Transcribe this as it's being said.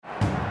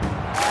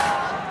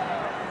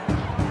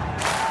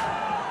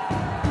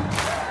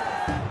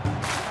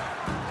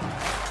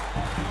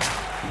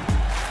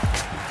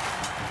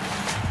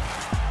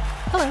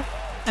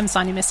I'm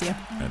Sonja Missio.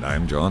 And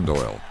I'm John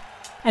Doyle.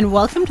 And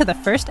welcome to the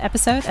first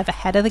episode of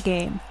Ahead of the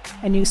Game,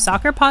 a new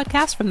soccer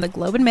podcast from the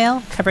Globe and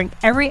Mail covering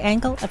every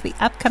angle of the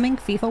upcoming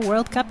FIFA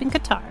World Cup in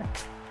Qatar.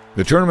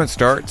 The tournament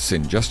starts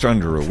in just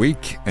under a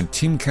week, and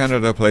Team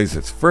Canada plays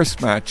its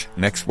first match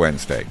next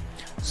Wednesday.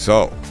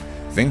 So,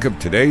 think of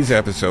today's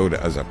episode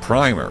as a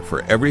primer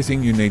for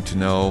everything you need to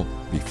know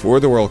before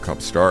the World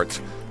Cup starts,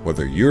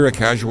 whether you're a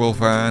casual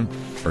fan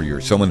or you're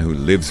someone who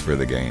lives for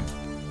the game.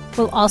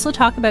 We'll also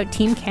talk about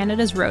Team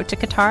Canada's road to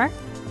Qatar,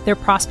 their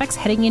prospects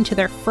heading into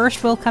their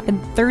first World Cup in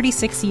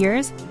 36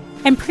 years,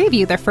 and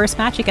preview their first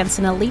match against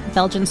an elite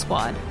Belgian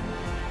squad.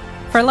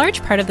 For a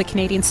large part of the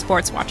Canadian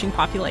sports watching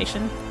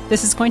population,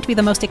 this is going to be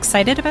the most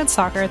excited about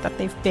soccer that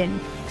they've been.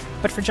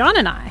 But for John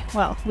and I,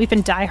 well, we've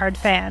been diehard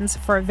fans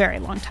for a very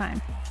long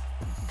time.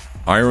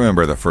 I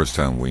remember the first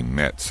time we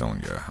met,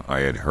 Sonja. I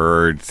had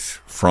heard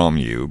from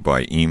you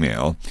by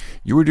email.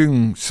 You were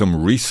doing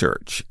some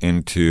research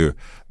into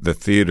the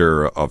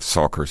theatre of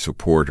soccer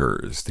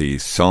supporters, the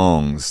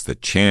songs, the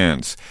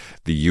chants,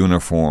 the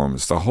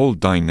uniforms, the whole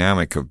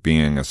dynamic of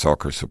being a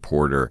soccer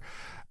supporter.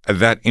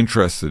 That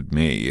interested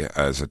me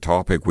as a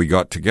topic. We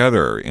got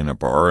together in a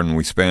bar and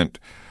we spent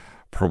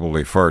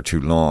probably far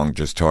too long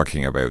just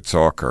talking about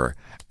soccer.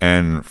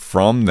 And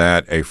from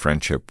that, a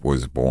friendship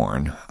was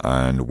born,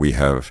 and we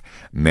have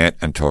met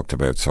and talked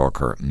about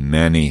soccer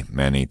many,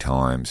 many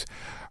times.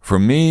 For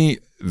me,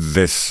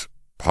 this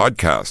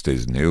podcast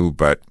is new,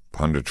 but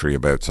punditry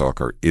about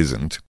soccer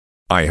isn't.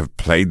 I have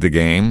played the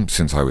game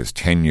since I was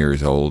 10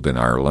 years old in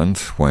Ireland,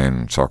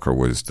 when soccer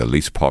was the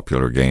least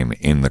popular game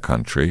in the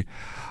country.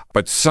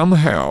 But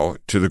somehow,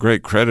 to the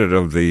great credit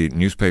of the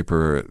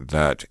newspaper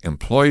that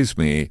employs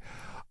me,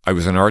 I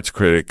was an arts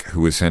critic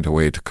who was sent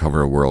away to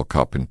cover a World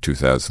Cup in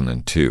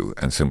 2002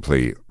 and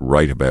simply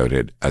write about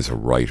it as a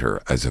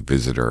writer, as a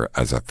visitor,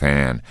 as a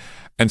fan.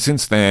 And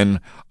since then,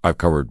 I've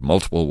covered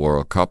multiple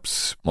World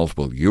Cups,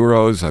 multiple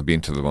Euros. I've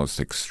been to the most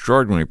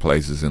extraordinary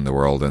places in the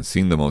world and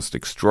seen the most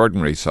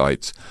extraordinary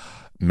sights,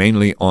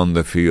 mainly on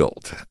the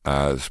field,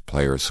 as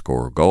players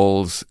score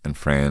goals and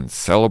fans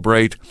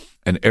celebrate,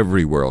 and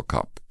every World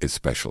Cup is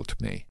special to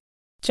me.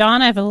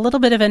 John, I have a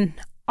little bit of an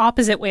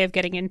opposite way of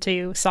getting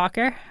into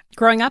soccer.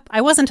 Growing up,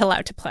 I wasn't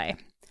allowed to play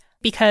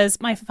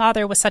because my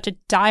father was such a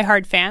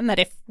diehard fan that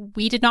if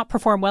we did not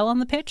perform well on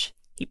the pitch,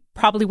 he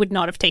probably would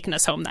not have taken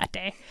us home that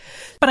day.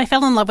 But I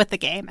fell in love with the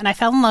game, and I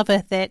fell in love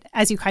with it,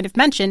 as you kind of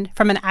mentioned,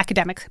 from an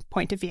academic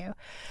point of view.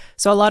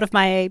 So a lot of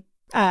my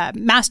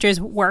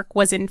master's work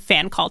was in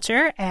fan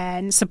culture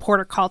and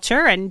supporter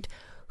culture and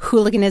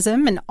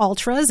hooliganism and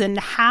ultras and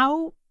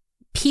how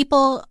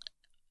people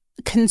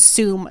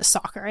consume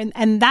soccer.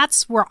 And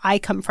that's where I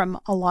come from,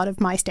 a lot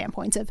of my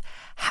standpoints of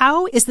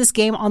how is this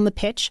game on the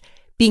pitch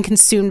being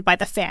consumed by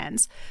the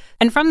fans.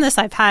 And from this,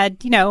 I've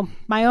had,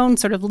 my own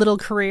sort of little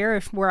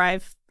career where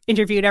I've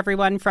interviewed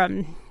everyone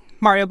from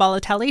Mario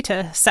Balotelli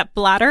to Sepp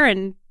Blatter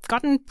and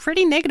gotten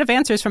pretty negative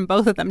answers from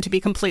both of them, to be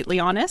completely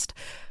honest.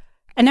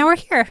 And now we're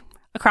here,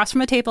 across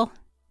from a table,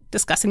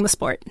 discussing the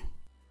sport.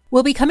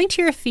 We'll be coming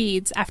to your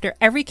feeds after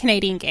every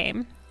Canadian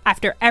game,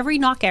 after every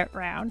knockout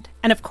round,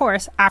 and of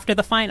course, after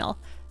the final,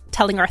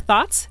 telling our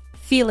thoughts,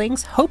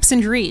 feelings, hopes,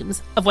 and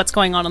dreams of what's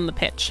going on the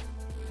pitch.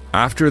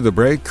 After the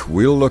break,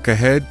 we'll look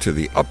ahead to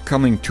the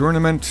upcoming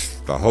tournament,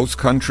 the host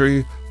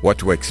country, what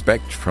to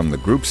expect from the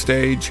group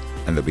stage,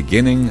 and the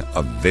beginning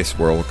of this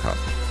World Cup.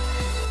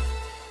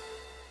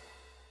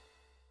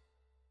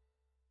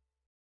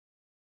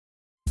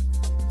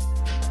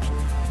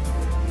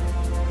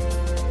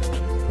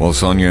 Well,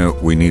 Sonja,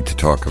 we need to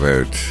talk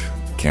about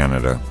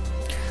Canada.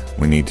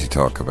 We need to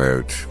talk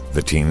about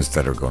the teams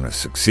that are going to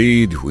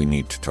succeed. We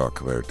need to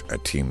talk about a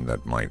team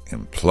that might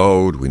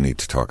implode. We need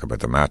to talk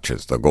about the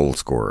matches, the goal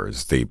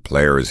scorers, the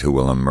players who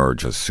will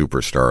emerge as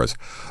superstars.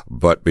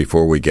 But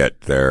before we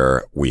get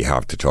there, we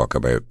have to talk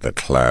about the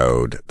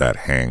cloud that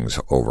hangs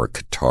over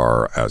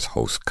Qatar as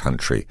host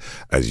country.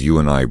 As you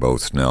and I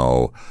both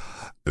know,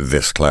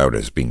 this cloud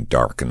has been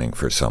darkening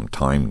for some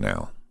time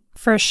now.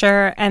 For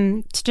sure.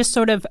 And to just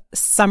sort of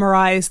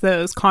summarize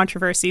those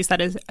controversies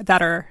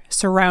that are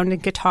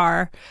surrounding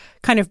Qatar,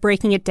 kind of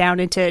breaking it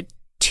down into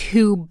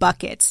two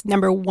buckets.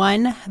 Number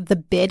one, the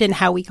bid and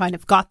how we kind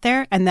of got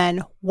there, and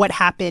then what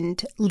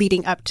happened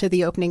leading up to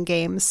the opening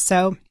games.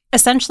 So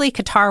essentially,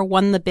 Qatar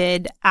won the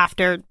bid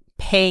after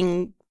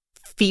paying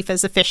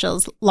FIFA's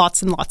officials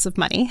lots and lots of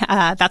money.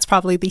 That's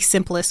probably the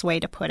simplest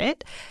way to put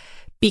it.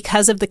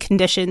 Because of the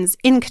conditions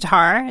in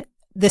Qatar,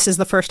 this is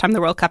the first time the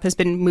World Cup has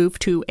been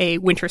moved to a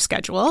winter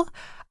schedule.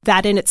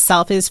 That in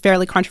itself is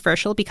fairly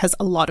controversial because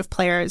a lot of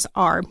players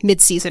are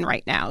mid-season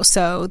right now.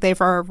 So they've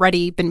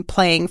already been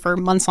playing for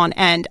months on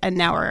end and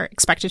now are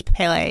expected to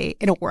play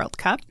in a World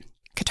Cup.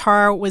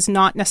 Qatar was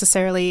not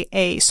necessarily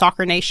a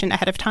soccer nation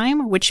ahead of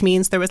time, which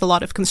means there was a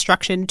lot of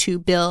construction to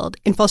build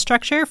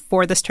infrastructure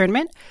for this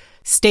tournament.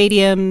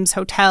 Stadiums,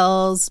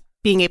 hotels,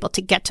 being able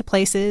to get to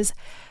places.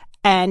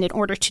 And in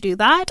order to do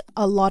that,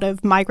 a lot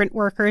of migrant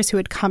workers who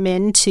had come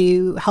in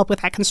to help with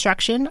that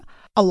construction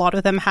A lot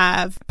of them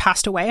have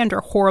passed away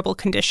under horrible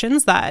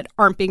conditions that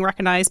aren't being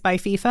recognized by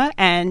FIFA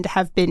and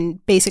have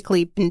been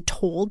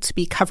told to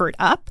be covered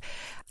up.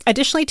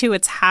 Additionally, too,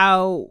 it's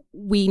how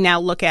we now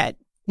look at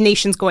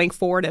nations going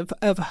forward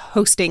of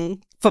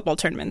hosting football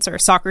tournaments or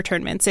soccer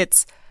tournaments.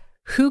 It's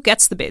who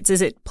gets the bids?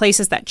 Is it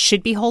places that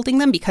should be holding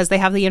them because they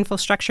have the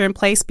infrastructure in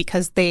place,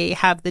 because they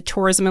have the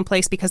tourism in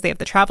place, because they have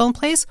the travel in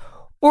place?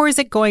 Or is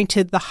it going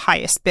to the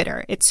highest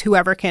bidder? It's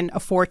whoever can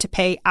afford to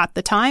pay at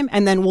the time,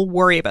 and then we'll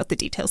worry about the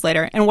details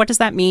later. And what does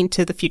that mean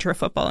to the future of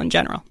football in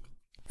general?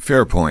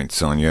 Fair point,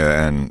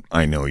 Sonja, and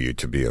I know you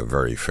to be a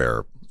very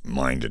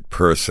fair-minded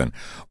person.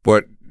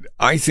 But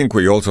I think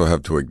we also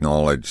have to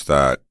acknowledge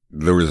that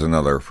there is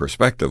another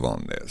perspective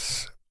on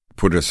this.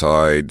 Put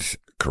aside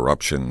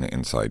corruption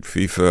inside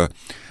FIFA,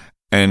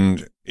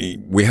 and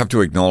we have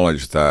to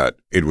acknowledge that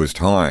it was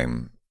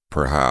time,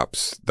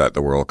 perhaps, that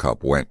the World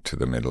Cup went to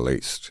the Middle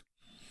East.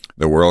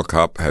 The World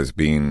Cup has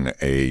been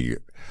a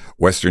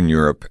Western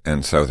Europe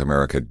and South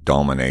America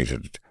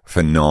dominated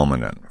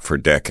phenomenon for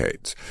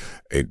decades.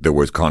 There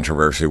was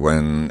controversy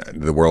when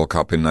the World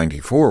Cup in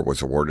 '94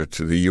 was awarded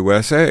to the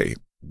USA.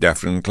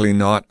 Definitely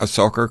not a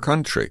soccer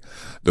country.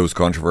 There was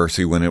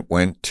controversy when it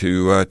went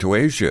to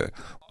Asia.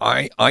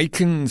 I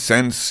can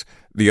sense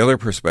the other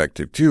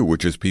perspective too,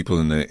 which is people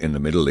in the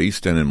Middle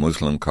East and in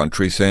Muslim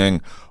countries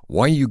saying,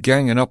 "Why are you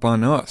ganging up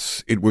on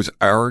us? It was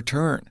our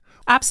turn."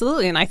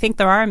 Absolutely. And I think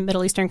there are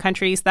Middle Eastern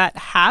countries that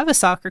have a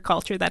soccer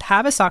culture, that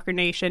have a soccer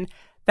nation,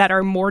 that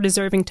are more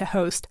deserving to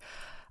host.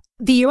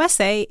 The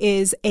USA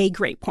is a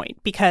great point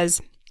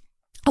because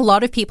a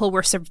lot of people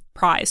were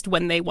surprised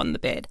when they won the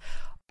bid.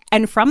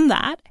 And from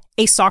that,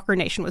 a soccer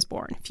nation was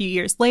born. A few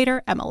years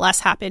later,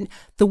 MLS happened.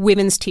 The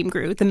women's team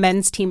grew. The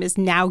men's team is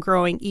now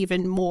growing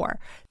even more.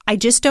 I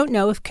just don't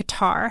know if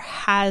Qatar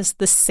has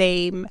the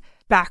same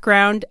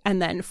background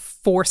and then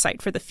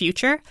foresight for the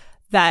future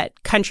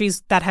that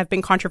countries that have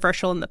been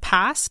controversial in the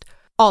past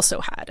also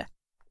had.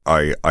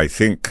 I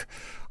think,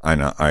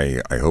 and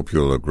I hope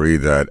you'll agree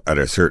that at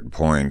a certain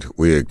point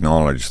we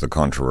acknowledge the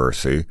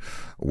controversy.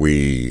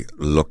 We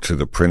look to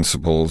the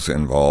principles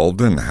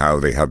involved and how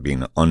they have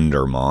been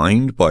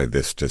undermined by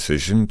this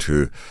decision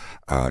to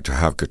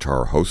have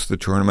Qatar host the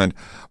tournament.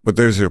 But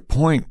there's a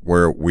point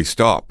where we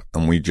stop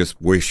and we just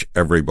wish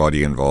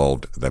everybody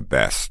involved the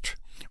best.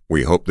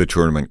 We hope the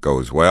tournament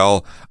goes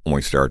well and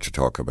we start to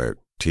talk about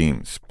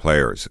teams,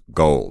 players,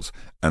 goals,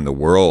 and the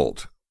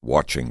world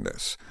watching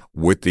this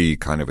with the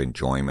kind of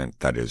enjoyment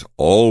that is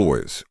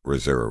always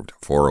reserved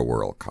for a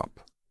World Cup.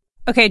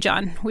 Okay,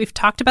 John, we've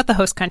talked about the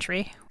host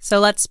country, so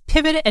let's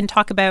pivot and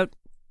talk about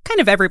kind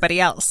of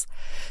everybody else.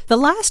 The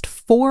last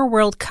 4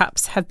 World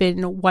Cups have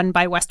been won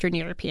by Western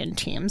European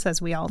teams,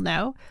 as we all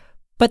know,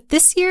 but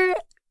this year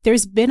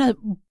there's been a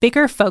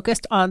bigger focus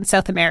on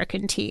South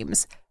American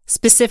teams,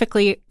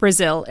 specifically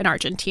Brazil and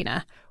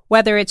Argentina,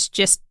 whether it's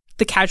just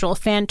the casual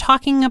fan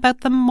talking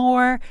about them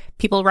more,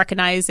 people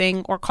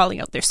recognizing or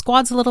calling out their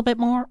squads a little bit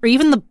more, or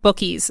even the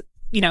bookies,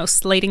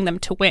 slating them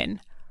to win.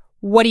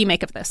 What do you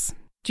make of this?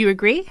 Do you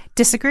agree?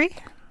 Disagree?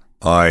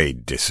 I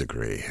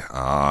disagree.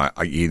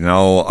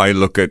 I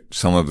look at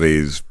some of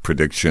these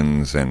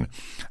predictions and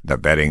the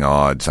betting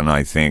odds, and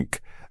I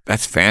think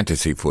that's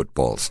fantasy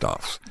football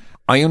stuff.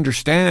 I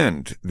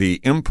understand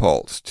the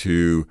impulse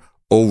to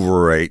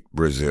overrate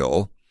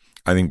Brazil.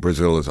 I think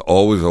Brazil is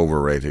always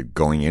overrated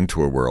going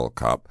into a World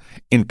Cup,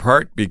 in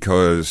part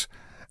because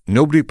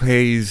nobody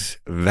pays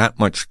that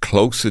much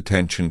close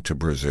attention to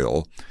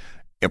Brazil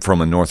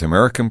from a North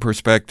American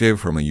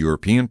perspective, from a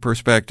European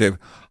perspective,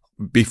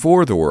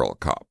 before the World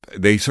Cup.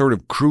 They sort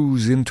of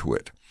cruise into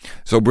it.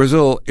 So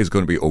Brazil is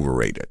going to be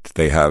overrated.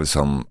 They have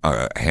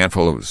a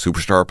handful of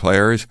superstar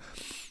players.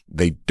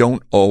 They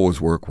don't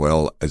always work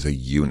well as a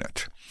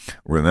unit.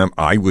 Remember,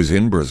 I was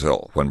in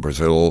Brazil when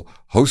Brazil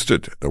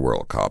hosted the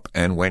World Cup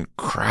and went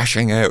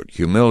crashing out,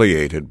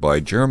 humiliated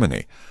by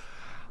Germany.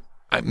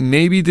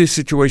 Maybe this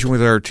situation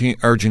with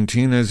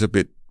Argentina is a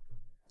bit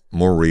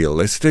more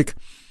realistic,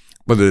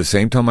 but at the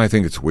same time, I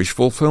think it's wish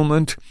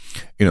fulfillment.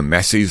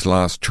 Messi's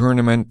last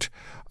tournament,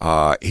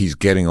 he's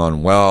getting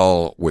on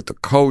well with the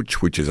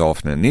coach, which is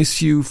often an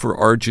issue for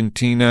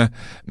Argentina.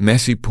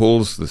 Messi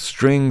pulls the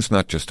strings,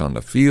 not just on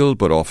the field,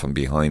 but often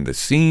behind the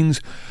scenes.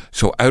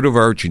 So out of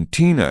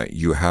Argentina,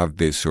 you have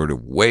this sort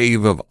of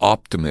wave of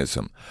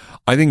optimism.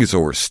 I think it's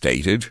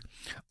overstated.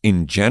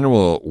 In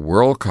general,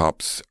 World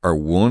Cups are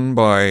won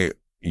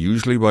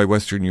usually by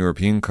Western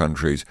European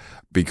countries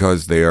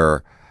because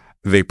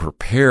they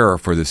prepare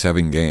for the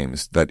 7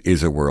 games that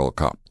is a World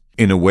Cup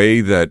in a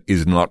way that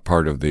is not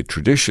part of the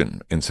tradition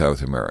in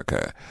South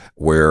America,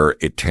 where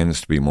it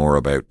tends to be more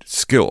about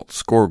skill,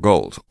 score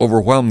goals,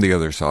 overwhelm the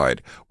other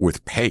side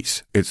with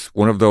pace. It's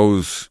one of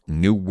those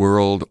new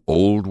world,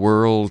 old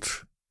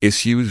world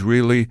issues,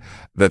 really,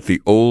 that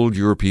the old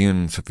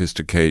European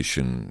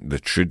sophistication, the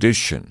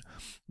tradition,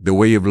 the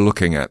way of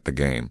looking at the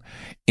game,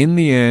 in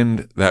the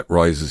end, that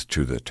rises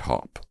to the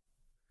top.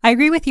 I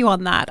agree with you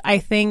on that. I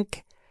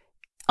think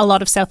a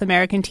lot of South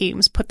American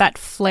teams put that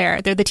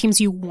flair. They're the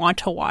teams you want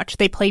to watch.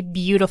 They play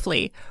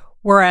beautifully.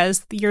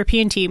 whereas the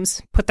European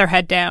teams put their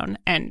head down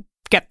and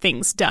get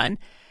things done.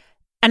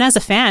 And as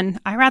a fan,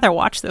 I rather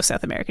watch those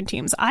South American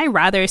teams. I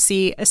rather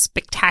see a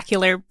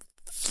spectacular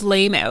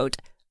flame out,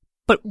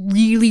 but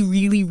really,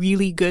 really,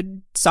 really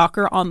good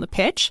soccer on the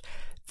pitch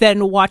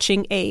than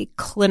watching a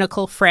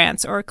clinical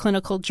France or a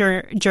clinical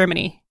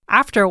Germany.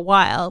 After a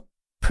while,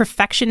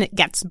 perfection, it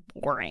gets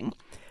boring.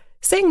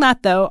 Saying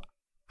that, though,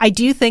 I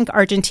do think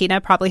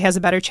Argentina probably has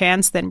a better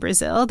chance than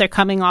Brazil. They're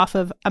coming off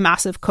of a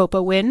massive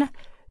Copa win,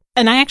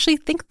 and I actually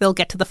think they'll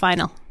get to the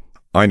final.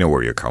 I know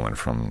where you're coming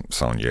from,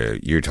 Sonja.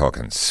 You're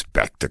talking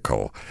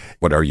spectacle.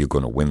 But are you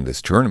going to win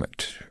this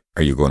tournament?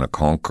 Are you going to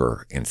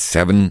conquer in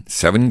seven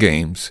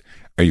games?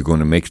 Are you going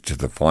to make it to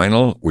the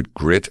final with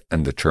grit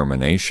and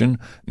determination,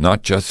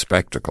 not just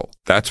spectacle?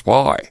 That's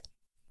why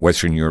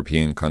Western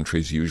European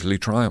countries usually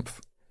triumph.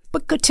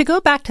 But to go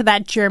back to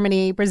that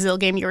Germany-Brazil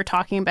game you were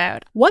talking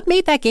about, what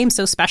made that game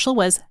so special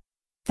was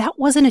that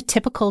wasn't a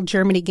typical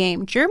Germany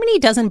game. Germany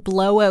doesn't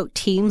blow out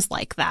teams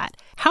like that.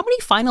 How many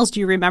finals do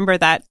you remember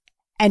that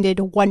ended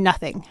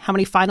 1-0? How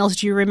many finals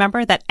do you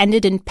remember that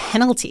ended in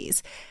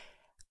penalties?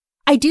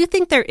 I do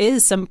think there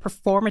is some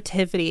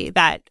performativity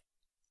that,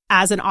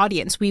 as an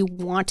audience, we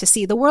want to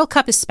see. The World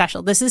Cup is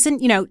special. This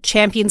isn't,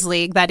 Champions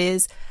League that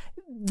is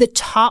the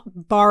top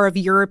bar of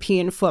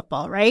European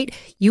football, right?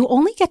 You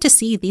only get to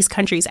see these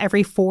countries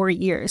every 4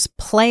 years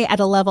play at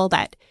a level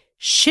that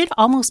should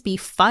almost be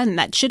fun,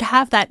 that should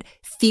have that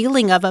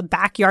feeling of a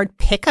backyard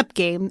pickup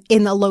game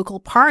in the local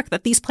park,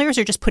 that these players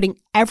are just putting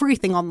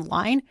everything on the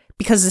line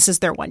because this is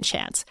their one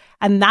chance.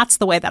 And that's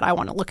the way that I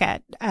want to look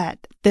at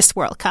this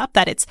World Cup,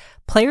 that it's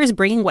players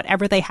bringing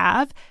whatever they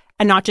have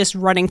and not just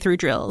running through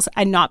drills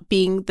and not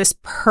being this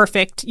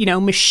perfect,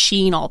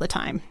 machine all the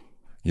time.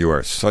 You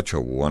are such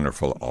a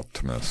wonderful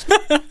optimist.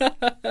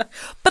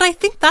 But I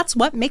think that's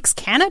what makes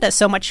Canada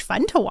so much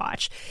fun to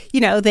watch.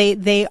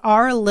 They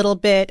are a little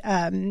bit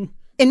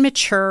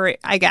immature,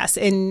 I guess,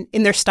 in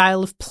their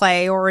style of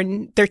play or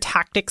in their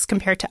tactics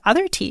compared to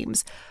other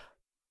teams.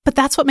 But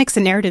that's what makes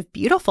the narrative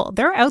beautiful.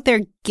 They're out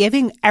there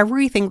giving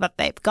everything that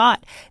they've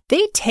got.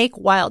 They take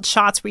wild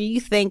shots where you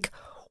think,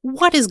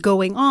 what is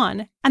going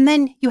on? And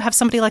then you have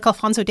somebody like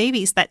Alphonso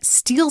Davies that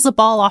steals a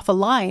ball off a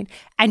line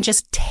and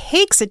just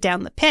takes it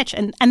down the pitch.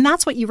 And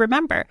that's what you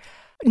remember.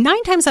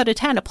 9 times out of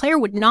 10, a player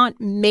would not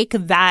make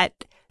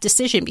that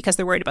decision because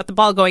they're worried about the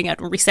ball going out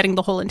and resetting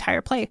the whole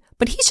entire play.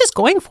 But he's just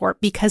going for it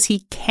because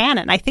he can.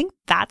 And I think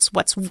that's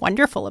what's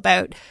wonderful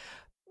about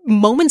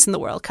moments in the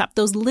World Cup,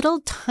 those little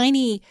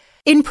tiny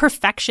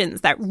imperfections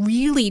that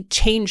really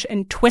change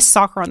and twist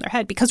soccer on their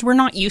head because we're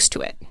not used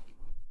to it.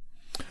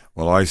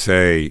 Well, I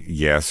say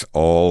yes,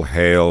 all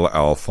hail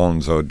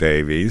Alphonso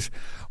Davies.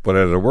 But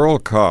at a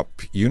World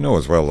Cup, you know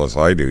as well as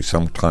I do,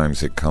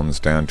 sometimes it comes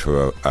down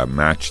to a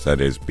match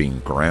that is being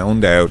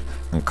ground out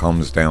and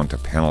comes down to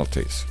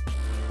penalties.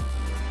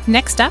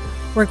 Next up,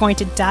 we're going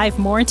to dive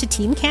more into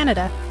Team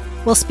Canada.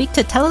 We'll speak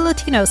to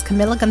Telelatino's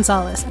Camila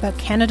Gonzalez about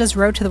Canada's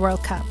road to the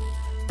World Cup,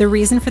 the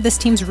reason for this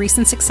team's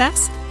recent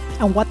success,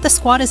 and what the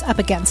squad is up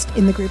against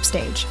in the group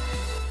stage.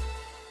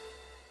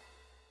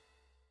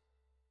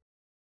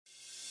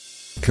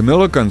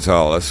 Camila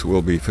Gonzalez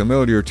will be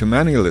familiar to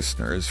many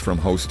listeners from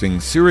hosting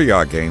Serie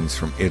A games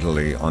from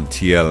Italy on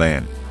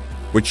TLN,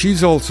 but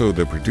she's also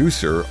the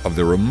producer of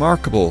the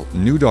remarkable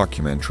new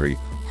documentary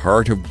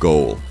Heart of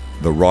Goal,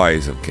 The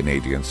Rise of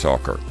Canadian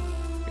Soccer.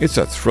 It's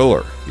a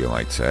thriller, you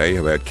might say,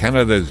 about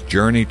Canada's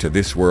journey to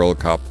this World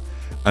Cup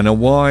and a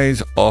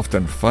wise,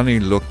 often funny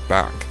look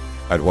back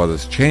at what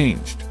has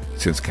changed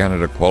since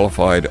Canada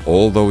qualified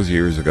all those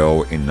years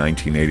ago in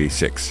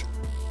 1986.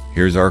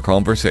 Here's our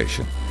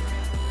conversation.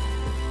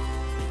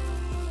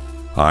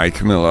 Hi,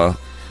 Camila.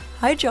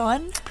 Hi,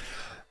 John.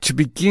 To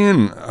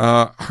begin,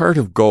 Heart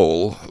of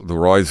Goal, The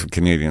Rise of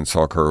Canadian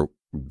Soccer,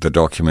 the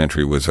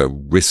documentary was a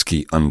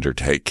risky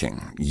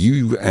undertaking.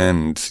 You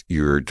and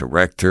your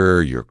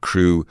director, your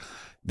crew,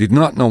 did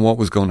not know what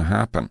was going to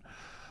happen.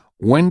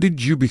 When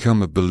did you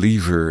become a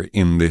believer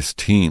in this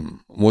team?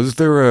 Was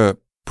there a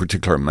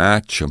particular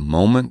match, a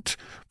moment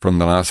from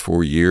the last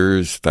 4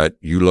 years that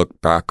you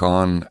look back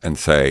on and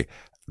say,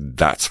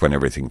 that's when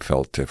everything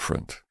felt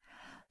different?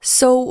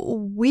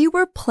 So we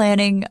were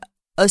planning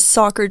a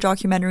soccer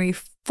documentary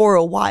for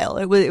a while.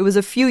 It was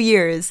a few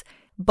years,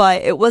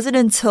 but it wasn't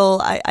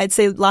until I'd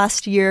say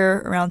last year,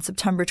 around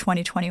September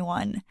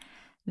 2021,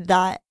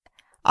 that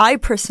I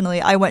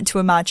went to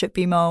a match at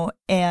BMO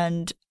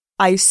and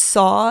I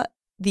saw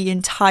the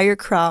entire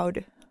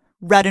crowd,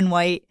 red and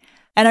white.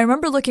 And I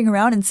remember looking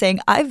around and saying,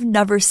 I've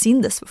never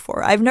seen this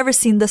before. I've never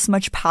seen this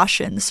much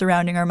passion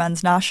surrounding our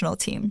men's national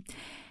team.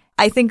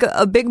 I think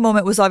a big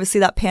moment was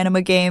obviously that Panama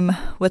game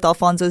with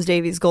Alphonso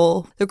Davies'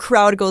 goal. The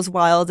crowd goes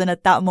wild, and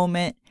at that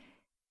moment,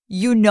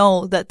 you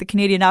know that the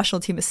Canadian national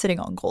team is sitting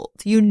on gold.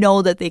 You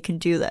know that they can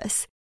do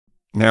this.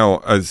 Now,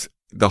 as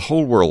the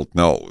whole world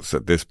knows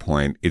at this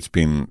point, it's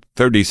been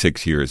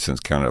 36 years since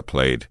Canada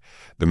played,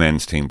 the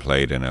men's team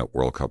played in a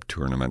World Cup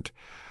tournament.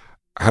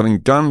 Having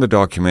done the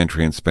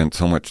documentary and spent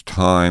so much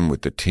time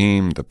with the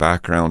team, the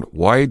background,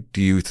 why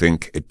do you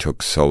think it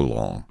took so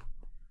long?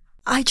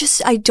 I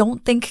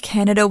don't think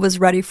Canada was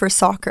ready for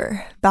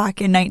soccer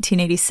back in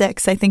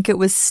 1986. I think it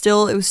was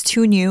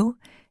too new.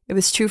 It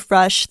was too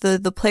fresh.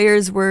 The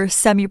players were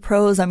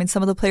semi-pros. I mean,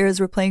 some of the players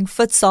were playing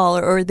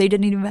futsal or they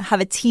didn't even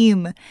have a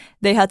team.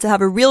 They had to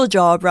have a real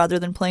job rather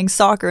than playing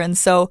soccer. And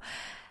so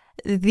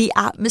the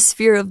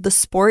atmosphere of the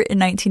sport in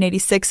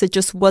 1986, it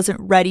just wasn't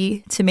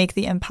ready to make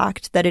the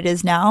impact that it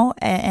is now.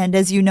 And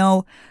as you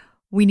know,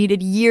 we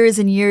needed years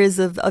and years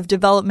of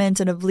development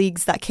and of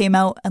leagues that came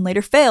out and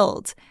later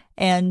failed,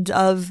 and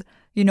of,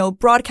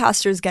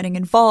 broadcasters getting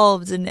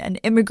involved and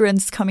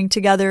immigrants coming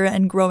together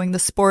and growing the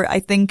sport. I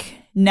think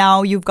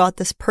now you've got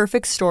this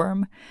perfect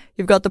storm.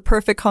 You've got the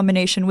perfect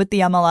combination with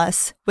the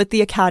MLS, with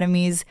the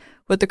academies,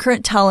 with the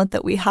current talent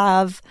that we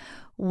have,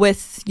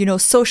 with,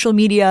 social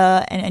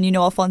media and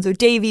Alphonso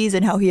Davies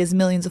and how he has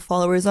millions of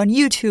followers on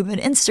YouTube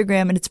and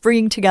Instagram, and it's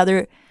bringing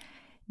together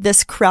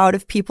this crowd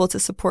of people to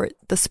support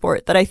the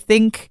sport that I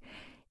think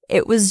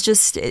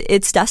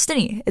it's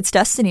destiny. It's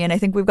destiny. And I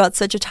think we've got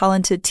such a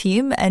talented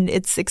team, and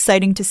it's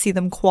exciting to see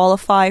them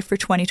qualify for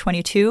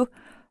 2022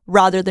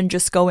 rather than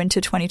just go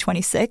into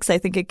 2026. I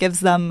think it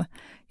gives them,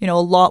 a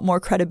lot more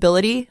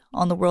credibility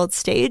on the world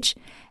stage.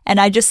 And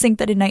I just think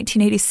that in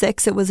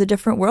 1986, it was a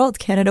different world.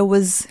 Canada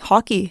was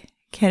hockey.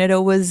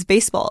 Canada was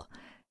baseball.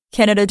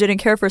 Canada didn't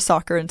care for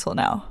soccer until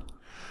now.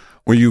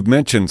 Well, you've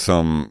mentioned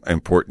some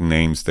important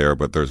names there,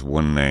 but there's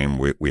one name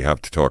we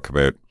have to talk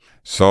about.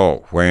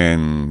 So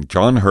when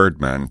John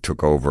Herdman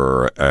took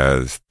over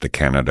as the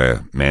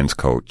Canada men's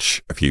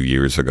coach a few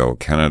years ago,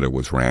 Canada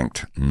was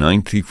ranked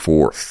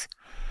 94th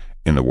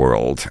in the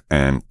world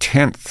and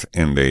 10th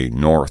in the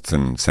North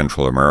and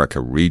Central America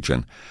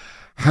region.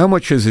 How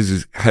much has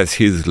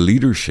his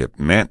leadership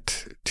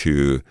meant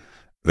to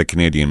the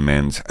Canadian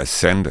men's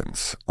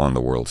ascendance on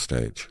the world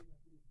stage?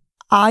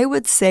 I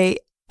would say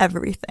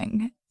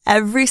everything.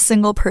 Every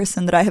single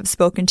person that I have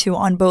spoken to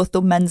on both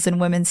the men's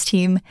and women's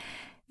team,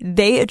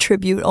 they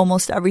attribute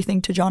almost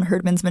everything to John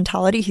Herdman's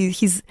mentality.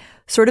 He's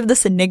sort of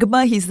this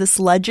enigma. He's this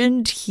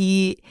legend.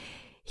 He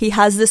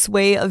has this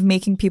way of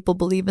making people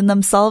believe in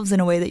themselves in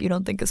a way that you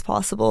don't think is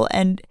possible.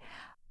 And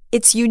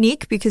it's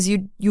unique because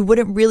you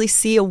wouldn't really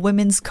see a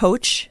women's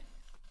coach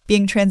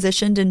being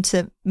transitioned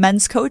into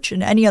men's coach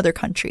in any other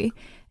country.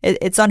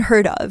 It's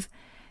unheard of.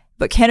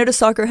 But Canada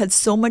Soccer had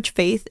so much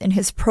faith in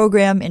his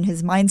program, in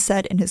his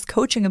mindset, in his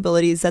coaching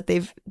abilities that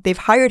they've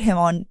hired him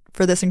on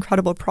for this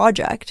incredible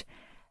project.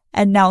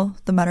 And now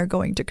the men are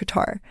going to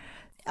Qatar.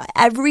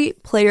 Every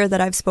player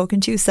that I've spoken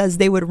to says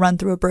they would run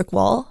through a brick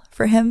wall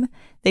for him.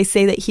 They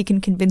say that he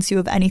can convince you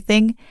of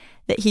anything,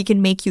 that he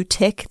can make you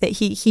tick, that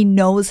he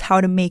knows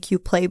how to make you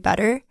play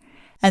better,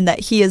 and that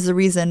he is the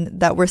reason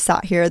that we're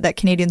sat here, that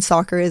Canadian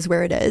soccer is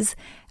where it is.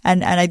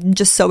 And I'm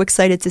just so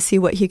excited to see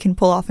what he can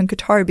pull off in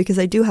Qatar, because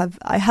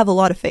I have a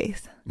lot of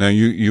faith. Now,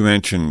 you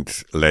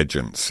mentioned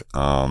legends,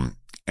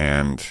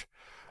 and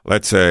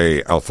let's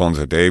say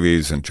Alphonso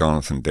Davies and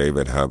Jonathan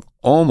David have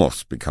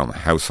almost become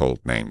household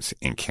names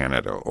in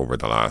Canada over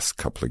the last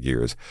couple of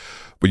years.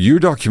 But your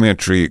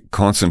documentary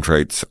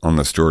concentrates on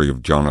the story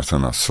of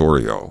Jonathan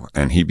Osorio,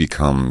 and he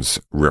becomes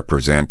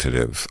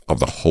representative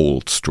of the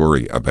whole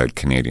story about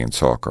Canadian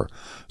soccer.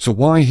 So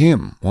why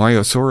him? Why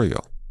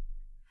Osorio?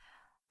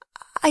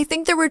 I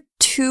think there were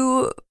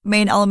two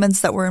main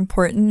elements that were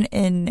important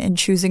in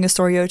choosing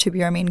Osorio to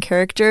be our main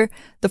character.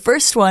 The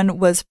first one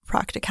was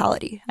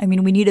practicality. I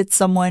mean, we needed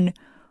someone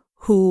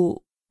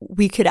who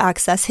we could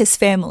access his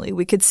family.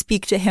 We could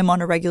speak to him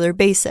on a regular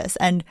basis.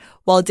 And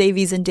while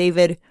Davies and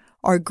David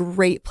are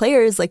great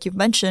players, like you've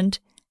mentioned,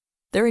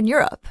 they're in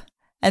Europe.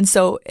 And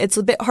so it's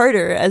a bit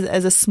harder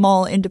as a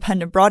small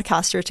independent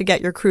broadcaster to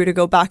get your crew to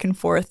go back and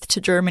forth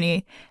to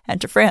Germany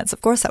and to France.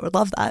 Of course, I would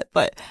love that.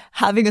 But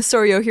having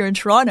Osorio here in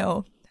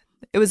Toronto,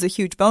 it was a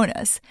huge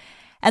bonus.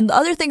 And the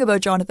other thing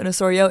about Jonathan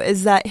Osorio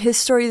is that his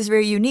story is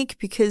very unique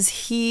because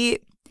he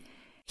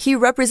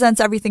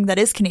represents everything that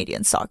is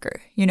Canadian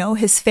soccer. You know,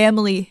 his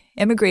family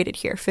immigrated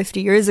here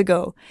 50 years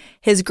ago.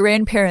 His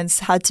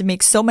grandparents had to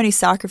make so many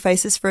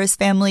sacrifices for his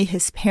family,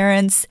 his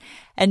parents,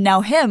 and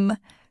now him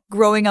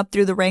growing up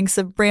through the ranks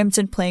of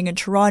Brampton, playing in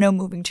Toronto,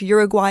 moving to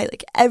Uruguay,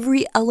 like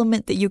every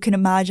element that you can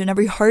imagine,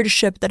 every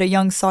hardship that a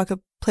young soccer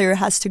player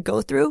has to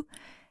go through,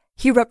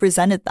 he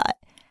represented that.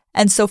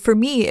 And so for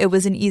me, it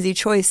was an easy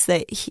choice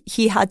that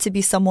he had to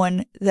be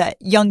someone that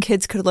young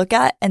kids could look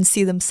at and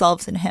see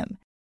themselves in him.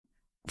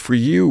 For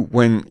you,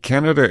 when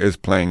Canada is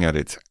playing at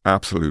its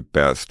absolute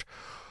best,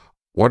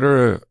 what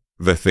are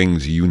the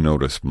things you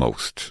notice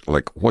most?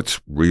 Like,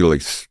 what's really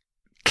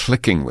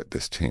clicking with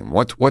this team?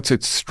 What's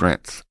its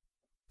strength?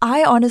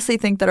 I honestly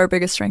think that our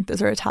biggest strength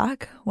is our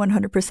attack,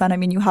 100%. I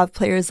mean, you have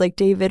players like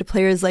David,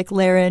 players like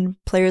Laren,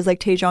 players like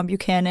Tajon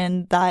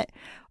Buchanan that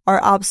are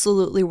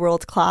absolutely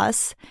world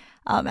class.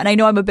 And I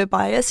know I'm a bit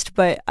biased,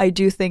 but I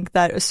do think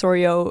that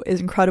Osorio is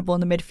incredible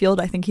in the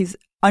midfield. I think he's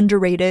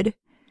underrated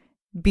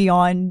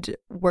beyond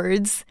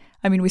words.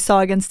 I mean, we saw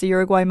against the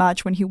Uruguay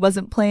match when he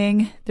wasn't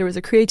playing, there was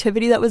a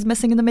creativity that was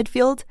missing in the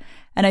midfield.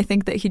 And I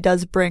think that he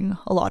does bring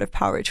a lot of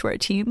power to our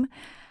team.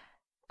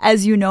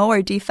 As you know,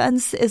 our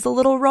defense is a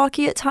little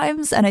rocky at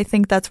times, and I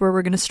think that's where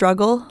we're going to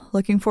struggle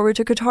looking forward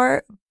to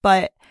Qatar.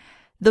 But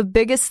the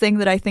biggest thing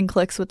that I think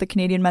clicks with the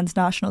Canadian men's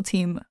national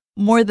team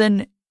more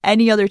than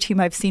any other team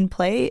I've seen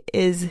play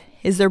is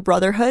their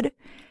brotherhood.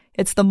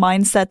 It's the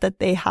mindset that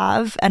they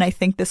have, and I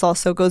think this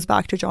also goes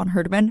back to John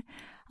Herdman.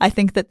 I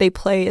think that they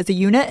play as a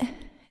unit.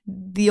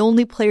 The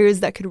only players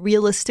that could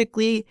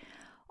realistically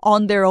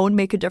on their own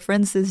make a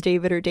difference is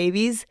David or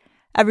Davies.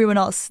 Everyone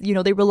else,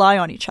 they rely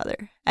on each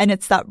other. And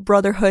it's that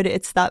brotherhood,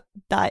 it's that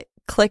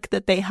click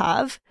that they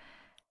have.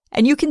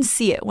 And you can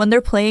see it. When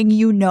they're playing,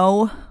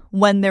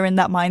 when they're in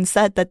that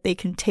mindset that they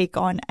can take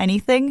on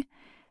anything.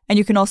 And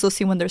you can also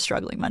see when they're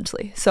struggling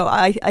mentally. So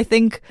I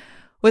think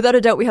without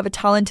a doubt we have a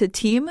talented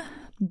team.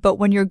 But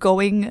when you're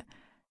going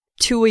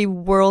to a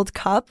World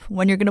Cup,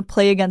 when you're going to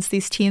play against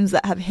these teams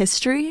that have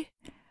history,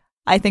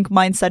 I think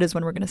mindset is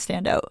when we're going to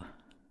stand out.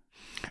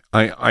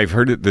 I've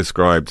heard it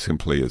described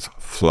simply as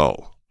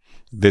flow.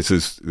 This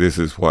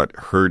is what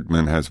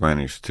Herdman has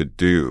managed to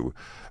do.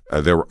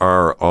 There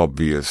are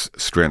obvious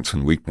strengths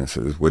and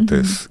weaknesses with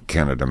this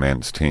Canada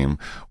men's team.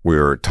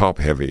 We're top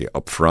heavy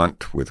up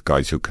front with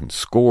guys who can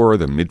score.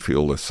 The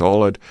midfield is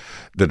solid.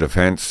 The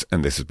defense,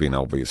 and this has been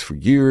obvious for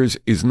years,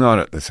 is not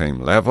at the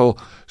same level.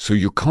 So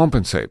you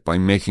compensate by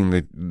making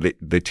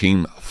the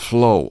team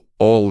flow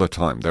all the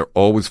time. They're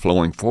always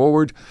flowing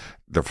forward.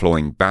 They're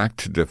flowing back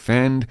to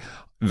defend.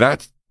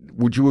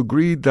 Would you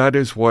agree that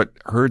is what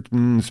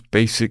Herdman's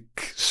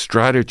basic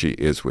strategy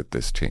is with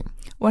this team?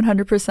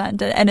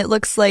 100%. And it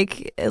looks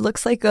like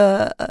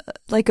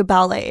a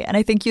ballet. And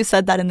I think you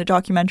said that in the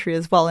documentary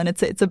as well. And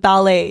it's a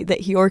ballet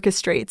that he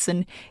orchestrates,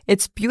 and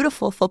it's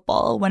beautiful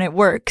football when it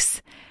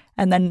works.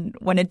 And then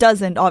when it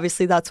doesn't,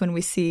 obviously that's when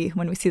we see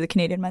the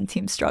Canadian men's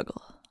team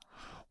struggle.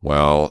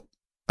 Well,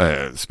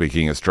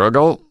 speaking of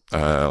struggle,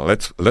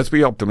 let's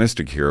be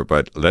optimistic here,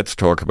 but let's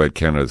talk about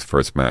Canada's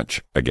first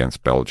match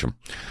against Belgium.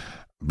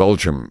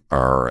 Belgium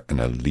are an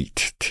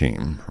elite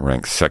team,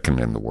 ranked second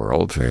in the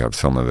world. They have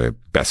some of the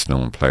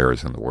best-known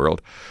players in the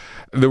world.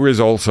 There is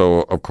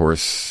also, of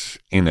course,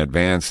 in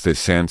advance, this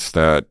sense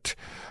that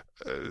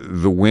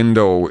the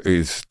window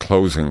is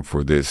closing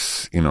for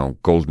this,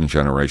 golden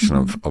generation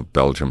of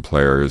Belgian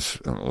players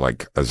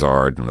like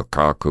Hazard and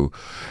Lukaku.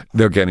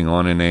 They're getting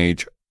on in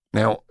age.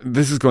 Now,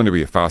 this is going to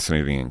be a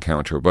fascinating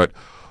encounter, but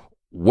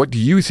what do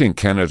you think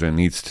Canada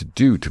needs to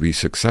do to be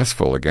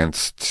successful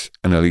against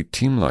an elite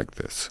team like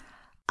this?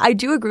 I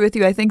do agree with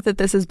you. I think that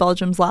this is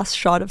Belgium's last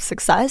shot of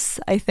success.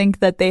 I think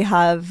that they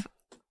have,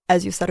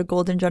 as you said, a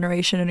golden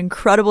generation, an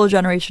incredible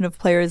generation of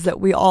players that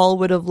we all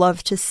would have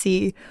loved to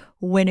see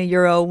win a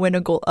Euro, win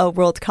a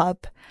World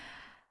Cup.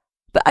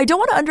 But I don't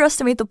want to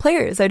underestimate the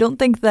players. I don't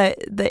think that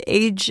the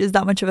age is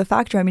that much of a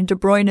factor. I mean, De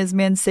Bruyne is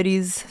Man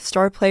City's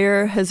star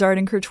player. Hazard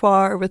and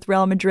Courtois are with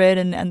Real Madrid,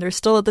 and they're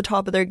still at the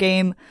top of their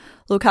game.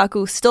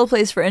 Lukaku still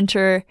plays for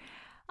Inter.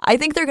 I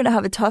think they're going to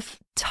have a tough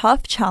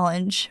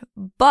challenge,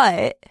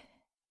 but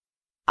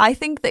I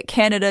think that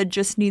Canada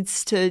just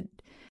needs to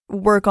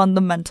work on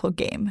the mental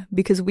game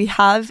because we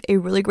have a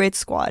really great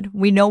squad.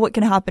 We know what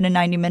can happen in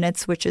 90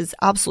 minutes, which is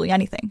absolutely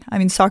anything. I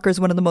mean, soccer is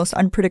one of the most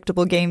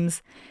unpredictable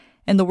games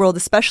in the world,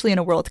 especially in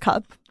a World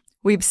Cup.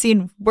 We've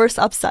seen worse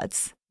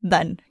upsets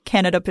than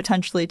Canada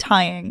potentially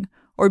tying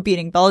or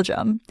beating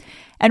Belgium.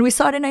 And we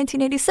saw it in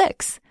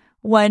 1986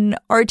 when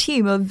our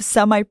team of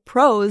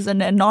semi-pros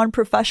and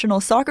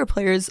non-professional soccer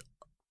players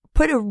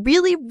put a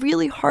really,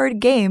 really hard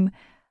game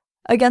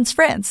against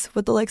France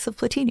with the likes of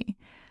Platini.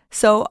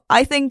 So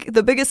I think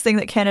the biggest thing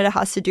that Canada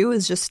has to do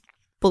is just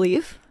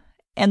believe.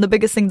 And the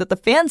biggest thing that the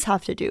fans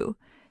have to do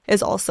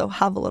is also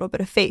have a little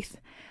bit of faith.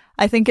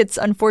 I think it's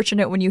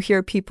unfortunate when you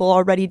hear people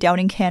already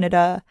downing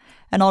Canada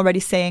and already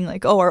saying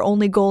like, oh, our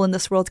only goal in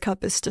this World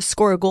Cup is to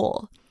score a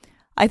goal.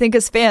 I think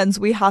as fans,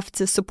 we have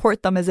to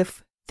support them as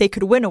if they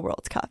could win a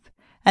World Cup.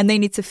 And they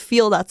need to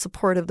feel that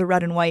support of the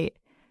red and white.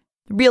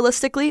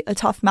 Realistically, a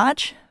tough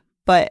match,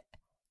 but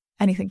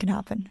anything can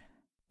happen.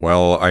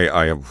 Well,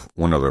 I have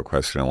one other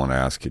question I want to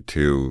ask you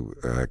too,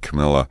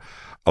 Camila.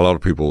 A lot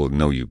of people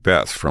know you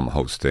best from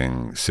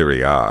hosting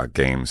Serie A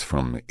games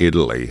from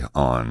Italy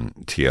on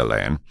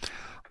TLN.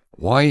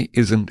 Why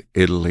isn't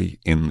Italy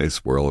in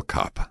this World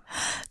Cup?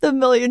 The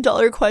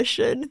million-dollar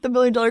question.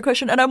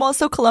 And I'm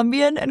also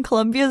Colombian, and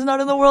Colombia is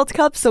not in the World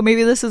Cup, so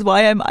maybe this is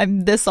why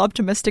I'm this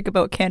optimistic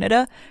about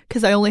Canada,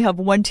 because I only have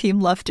one team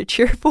left to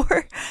cheer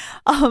for.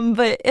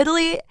 But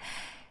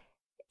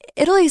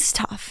Italy's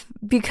tough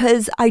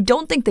because I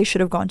don't think they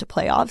should have gone to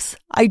playoffs.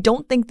 I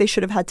don't think they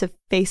should have had to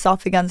face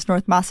off against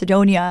North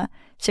Macedonia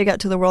to get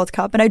to the World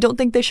Cup. And I don't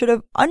think they should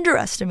have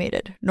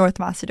underestimated North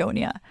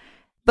Macedonia.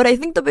 But I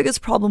think the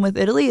biggest problem with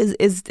Italy is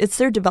it's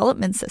their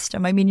development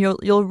system. I mean,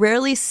 you'll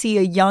rarely see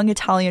a young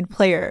Italian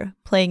player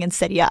playing in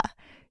Serie A.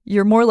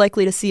 You're more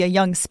likely to see a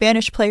young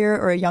Spanish player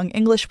or a young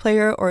English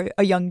player or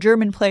a young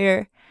German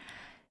player.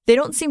 They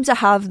don't seem to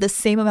have the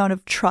same amount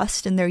of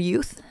trust in their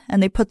youth,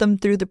 and they put them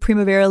through the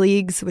Primavera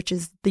Leagues, which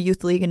is the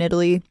youth league in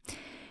Italy.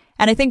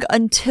 And I think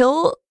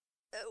until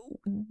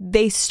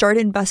they start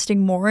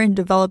investing more in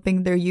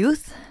developing their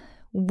youth,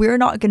 we're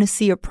not going to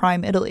see a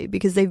prime Italy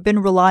because they've been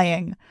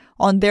relying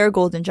on their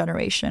golden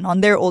generation,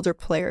 on their older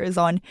players,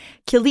 on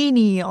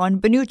Chiellini, on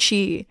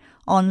Bonucci,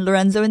 on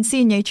Lorenzo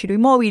Insigne, Ciro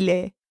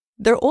Immobile.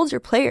 They're older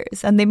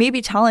players and they may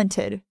be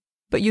talented,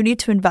 but you need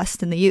to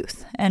invest in the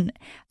youth. And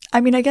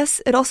I mean, I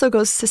guess it also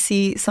goes to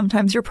see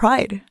sometimes your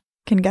pride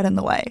can get in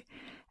the way.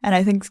 And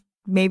I think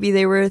maybe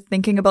they were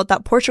thinking about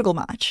that Portugal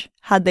match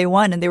had they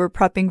won and they were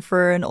prepping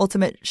for an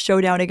ultimate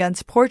showdown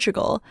against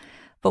Portugal.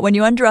 But when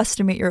you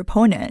underestimate your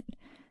opponent,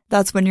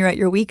 that's when you're at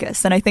your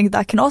weakest. And I think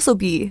that can also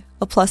be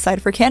a plus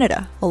side for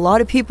Canada. A lot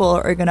of people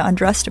are going to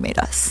underestimate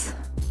us.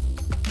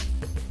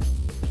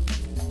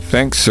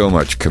 Thanks so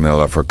much,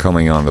 Camila, for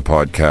coming on the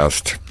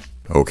podcast.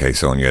 Okay,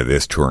 Sonja,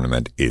 this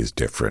tournament is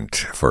different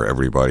for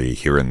everybody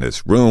here in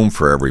this room,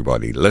 for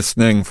everybody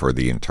listening, for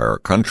the entire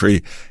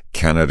country.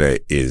 Canada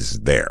is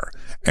there.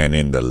 And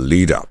in the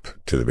lead up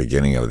to the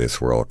beginning of this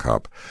World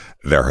Cup,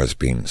 there has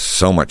been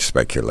so much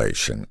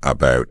speculation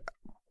about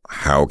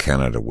how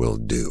Canada will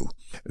do.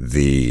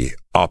 The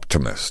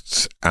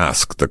optimists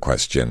ask the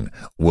question,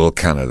 will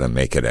Canada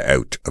make it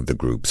out of the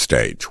group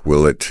stage?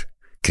 Will it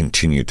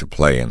continue to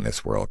play in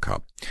this World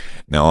Cup?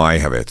 Now, I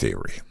have a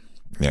theory.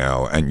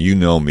 Now, and you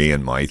know me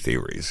and my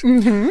theories.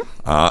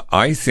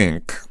 I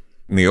think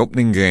the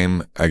opening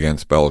game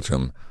against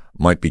Belgium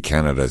might be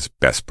Canada's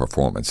best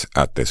performance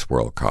at this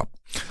World Cup.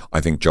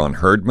 I think John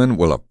Herdman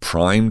will have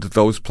primed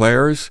those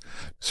players.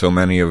 So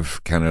many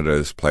of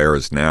Canada's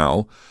players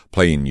now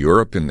play in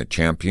Europe in the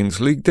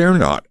Champions League. They're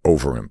not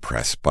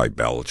over-impressed by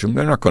Belgium.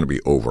 They're not going to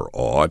be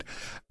overawed.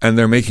 And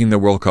they're making the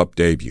World Cup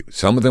debut.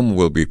 Some of them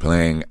will be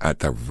playing at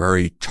the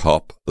very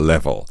top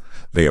level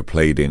they have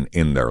played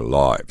in their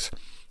lives.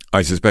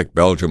 I suspect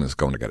Belgium is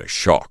going to get a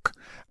shock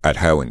at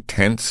how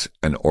intense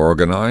and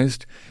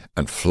organized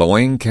and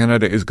flowing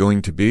Canada is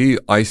going to be.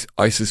 I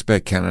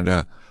suspect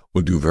Canada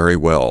will do very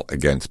well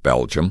against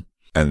Belgium,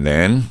 and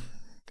then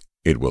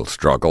it will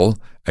struggle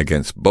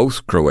against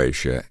both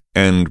Croatia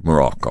and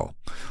Morocco.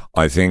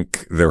 I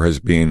think there has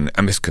been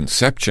a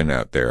misconception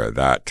out there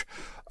that,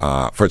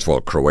 first of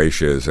all,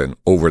 Croatia is an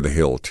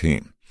over-the-hill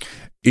team.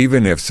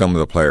 Even if some of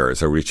the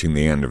players are reaching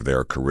the end of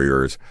their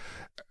careers,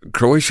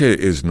 Croatia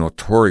is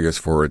notorious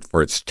for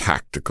its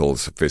tactical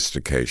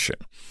sophistication.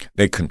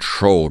 They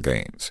control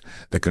games.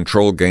 They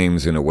control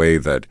games in a way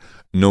that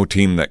no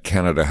team that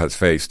Canada has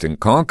faced in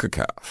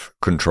CONCACAF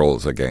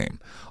controls a game.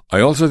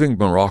 I also think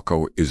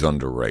Morocco is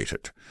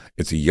underrated.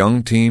 It's a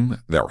young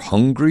team. They're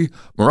hungry.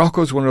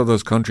 Morocco is one of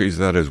those countries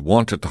that has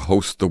wanted to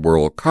host the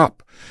World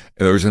Cup.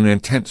 There's an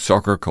intense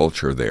soccer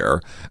culture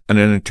there and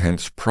an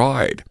intense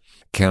pride.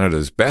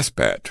 Canada's best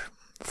bet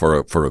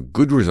for a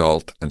good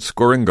result and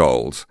scoring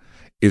goals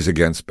is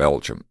against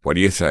Belgium. What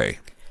do you say?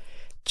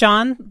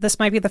 John, this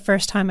might be the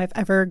first time I've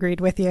ever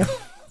agreed with you.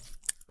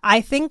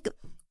 I think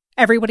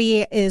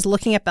everybody is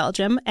looking at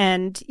Belgium.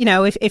 And, you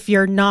know, if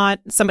you're not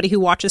somebody who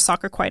watches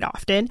soccer quite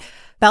often,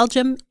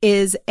 Belgium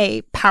is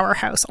a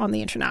powerhouse on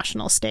the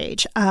international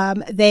stage.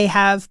 They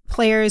have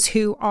players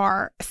who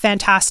are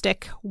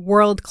fantastic,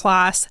 world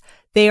class.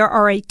 They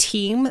are a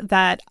team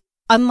that,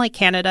 unlike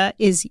Canada,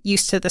 is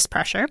used to this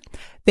pressure.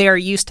 They are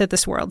used to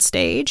this world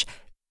stage.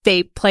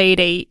 They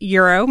played a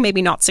Euro,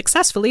 maybe not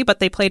successfully,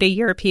 but they played a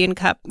European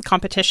Cup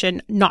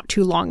competition not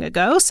too long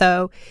ago.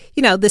 So,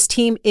 you know, this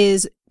team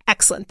is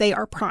excellent. They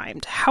are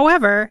primed.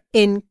 However,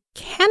 in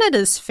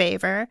Canada's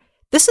favor,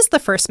 this is the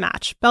first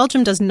match.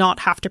 Belgium does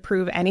not have to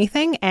prove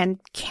anything, and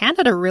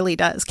Canada really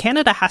does.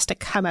 Canada has to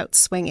come out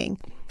swinging.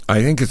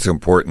 I think it's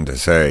important to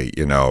say,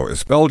 you know,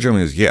 Belgium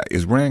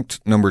is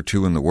ranked number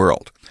 2 in the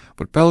world,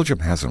 but Belgium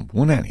hasn't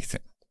won anything.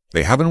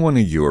 They haven't won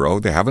a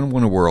Euro. They haven't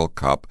won a World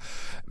Cup.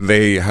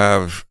 They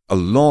have a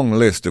long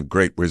list of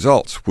great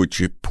results,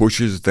 which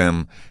pushes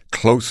them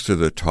close to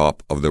the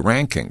top of the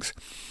rankings.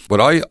 But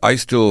I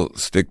still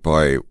stick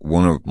by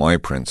one of my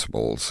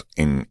principles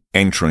in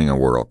entering a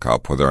World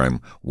Cup, whether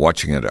I'm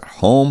watching it at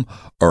home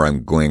or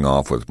I'm going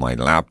off with my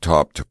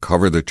laptop to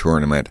cover the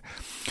tournament.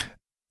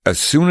 As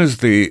soon as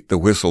the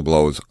whistle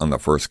blows on the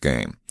first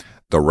game,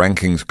 the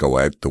rankings go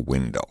out the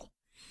window.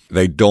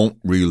 They don't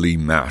really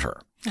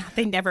matter.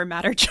 They never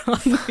matter, John.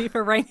 The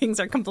FIFA rankings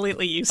are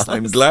completely useless.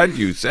 I'm glad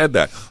you said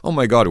that. Oh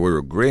my God, we're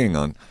agreeing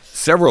on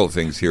several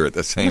things here at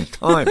the same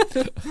time.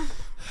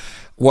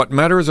 What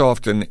matters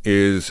often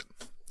is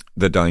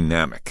the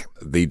dynamic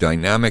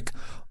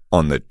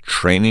on the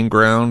training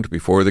ground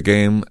before the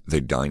game,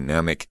 the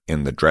dynamic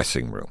in the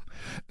dressing room.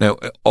 Now,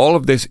 all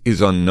of this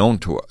is unknown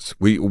to us.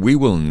 We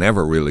will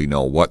never really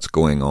know what's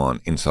going on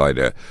inside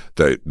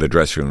the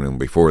dressing room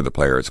before the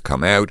players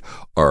come out,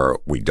 or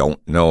we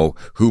don't know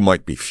who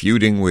might be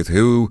feuding with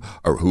who,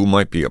 or who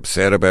might be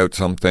upset about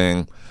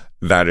something.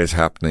 That is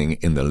happening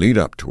in the lead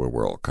up to a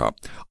World Cup.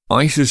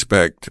 I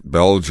suspect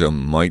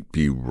Belgium might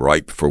be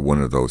ripe for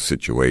one of those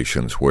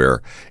situations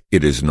where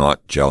it is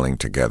not gelling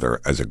together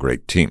as a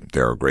great team.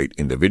 There are great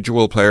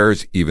individual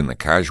players. Even the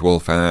casual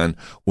fan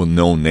will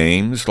know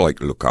names like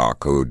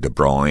Lukaku, De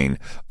Bruyne,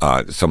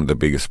 some of the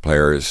biggest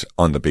players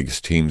on the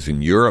biggest teams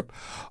in Europe.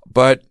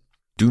 But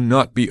do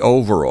not be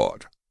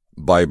overawed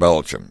by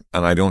Belgium,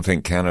 and I don't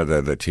think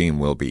Canada, the team,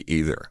 will be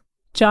either.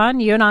 John,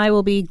 you and I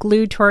will be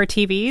glued to our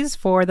TVs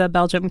for the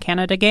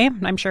Belgium-Canada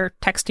game. I'm sure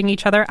texting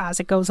each other as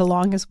it goes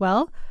along as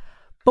well.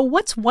 But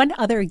what's one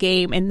other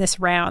game in this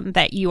round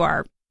that you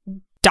are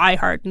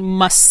diehard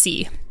must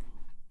see?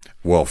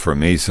 Well, for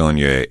me,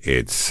 Sonja,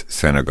 it's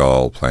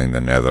Senegal playing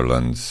the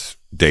Netherlands,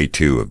 day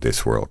 2 of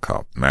this World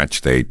Cup,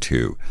 match day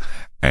 2.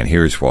 And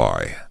here's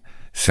why.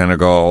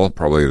 Senegal,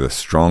 probably the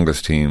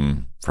strongest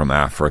team from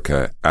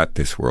Africa at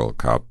this World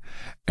Cup,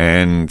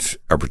 and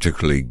a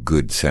particularly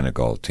good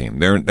Senegal team.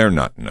 They're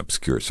not an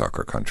obscure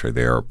soccer country.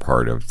 They are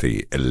part of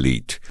the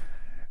elite.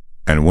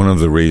 And one of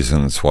the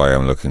reasons why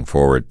I'm looking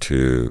forward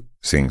to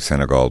seeing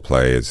Senegal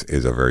play is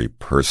a very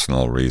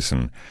personal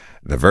reason.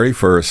 The very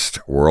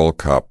first World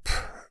Cup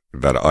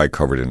that I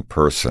covered in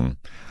person,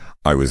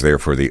 I was there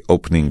for the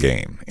opening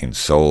game in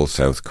Seoul,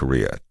 South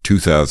Korea,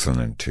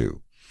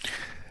 2002.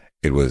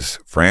 It was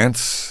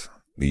France,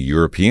 the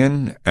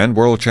European and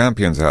world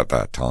champions at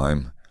that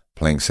time,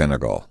 playing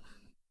Senegal.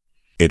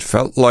 It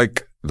felt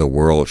like the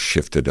world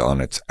shifted on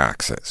its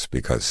axis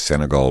because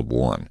Senegal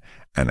won,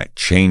 and it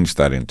changed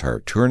that entire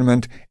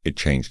tournament. It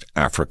changed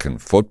African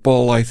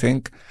football, I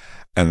think,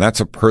 and that's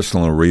a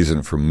personal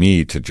reason for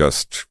me to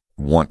just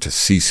want to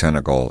see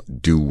Senegal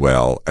do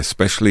well,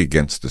 especially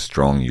against a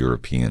strong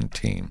European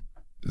team.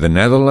 The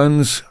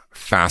Netherlands,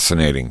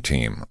 fascinating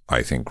team,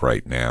 I think,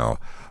 right now.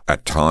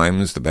 At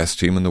times, the best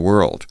team in the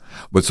world.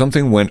 But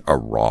something went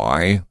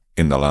awry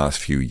in the last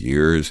few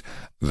years.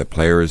 The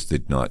players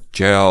did not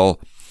gel.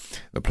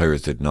 The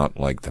players did not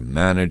like the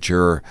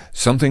manager.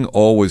 Something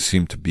always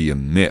seemed to be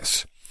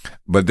amiss.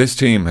 But this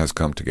team has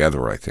come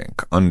together, I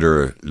think,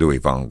 under Louis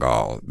van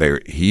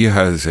Gaal. He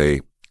has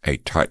a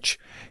touch.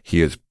 He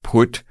has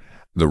put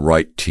the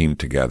right team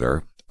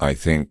together. I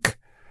think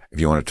if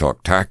you want to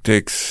talk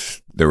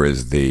tactics, there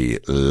is the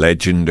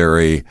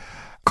legendary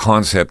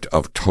concept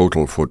of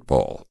total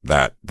football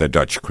that the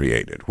Dutch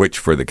created, which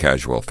for the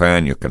casual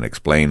fan you can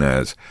explain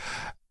as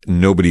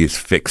nobody is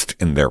fixed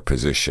in their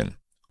position.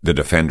 The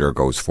defender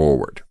goes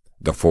forward.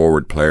 The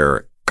forward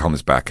player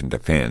comes back and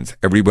defends.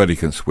 Everybody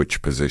can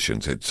switch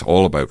positions. It's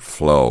all about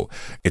flow.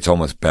 It's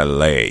almost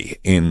ballet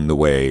in the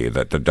way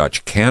that the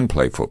Dutch can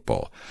play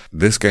football.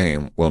 This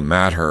game will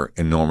matter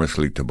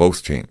enormously to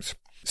both teams.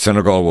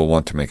 Senegal will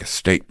want to make a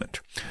statement,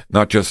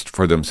 not just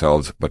for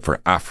themselves, but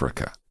for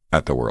Africa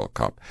at the World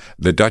Cup.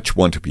 The Dutch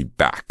want to be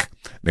back.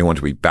 They want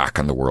to be back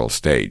on the world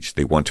stage.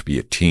 They want to be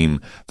a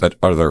team that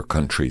other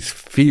countries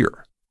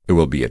fear. It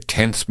will be a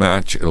tense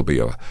match. It'll be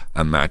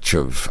a match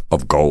of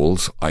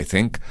goals, I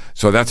think.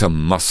 So that's a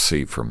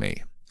must-see for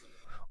me.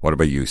 What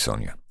about you,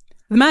 Sonja?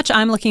 The match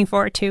I'm looking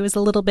forward to is a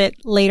little bit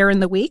later in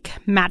the week,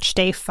 match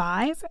day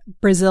 5,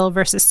 Brazil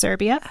versus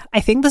Serbia. I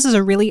think this is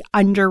a really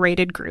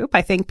underrated group.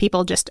 I think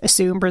people just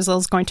assume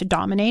Brazil's going to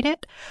dominate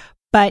it.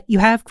 But you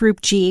have Group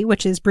G,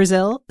 which is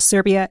Brazil,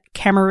 Serbia,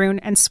 Cameroon,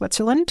 and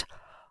Switzerland.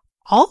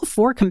 All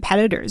 4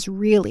 competitors,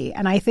 really.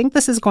 And I think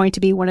this is going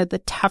to be one of the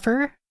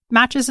tougher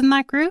matches in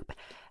that group.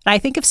 And I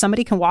think if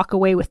somebody can walk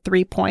away with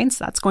 3 points,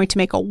 that's going to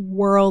make a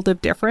world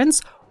of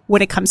difference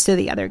when it comes to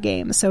the other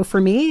games. So for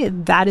me,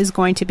 that is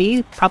going to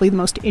be probably the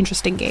most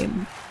interesting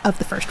game of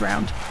the first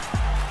round.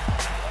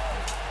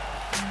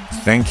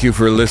 Thank you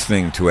for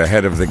listening to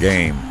Ahead of the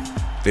Game.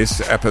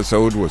 This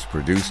episode was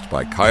produced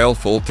by Kyle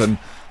Fulton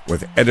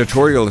with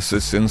editorial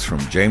assistance from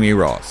Jamie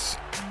Ross.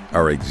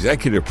 Our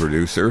executive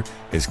producer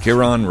is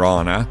Kiran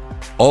Rana.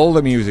 All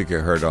the music you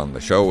heard on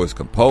the show was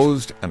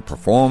composed and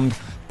performed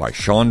by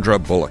Chandra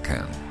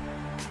Bullakan.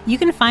 You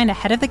can find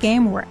Ahead of the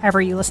Game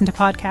wherever you listen to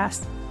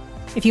podcasts.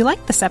 If you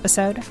liked this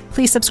episode,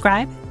 please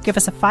subscribe, give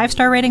us a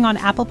 5-star rating on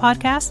Apple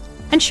Podcasts,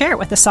 and share it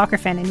with a soccer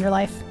fan in your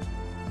life.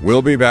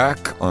 We'll be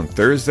back on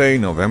Thursday,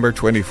 November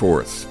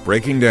 24th,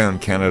 breaking down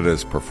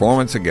Canada's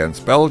performance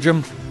against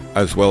Belgium,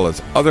 as well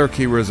as other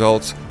key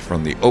results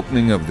from the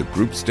opening of the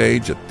group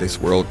stage at this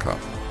World Cup.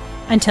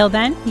 Until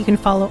then, you can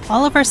follow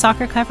all of our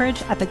soccer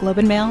coverage at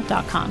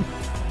theglobeandmail.com.